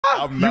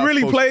You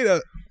really played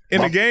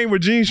in a game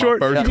with jean shorts?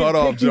 First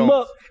cutoff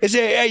jump. They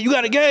said, hey, you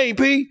got a game,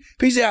 P.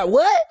 P said,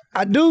 what?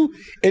 I do.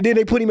 And then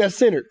they put him at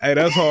center. Hey,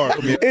 that's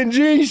hard. In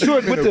jean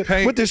shorts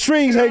with the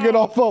strings hanging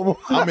off of him.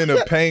 I'm in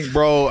the paint,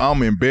 bro.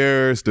 I'm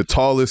embarrassed. The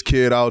tallest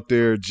kid out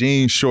there,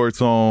 jean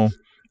shorts on.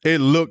 It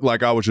looked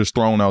like I was just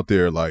thrown out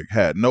there, like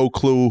had no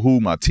clue who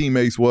my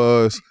teammates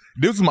was.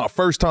 This was my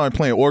first time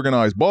playing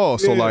organized ball,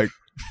 so like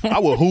I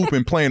would hoop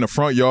and play in the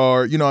front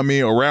yard, you know what I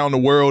mean, around the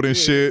world and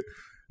shit.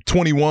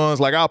 21s,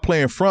 like I'll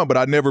play in front, but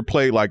I never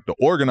played like the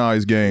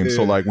organized game.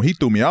 So like when he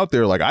threw me out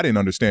there, like I didn't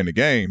understand the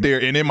game. There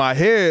and in my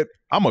head,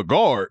 I'm a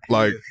guard,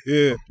 like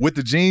with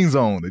the jeans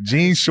on, the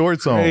jean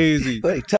shorts on. Crazy.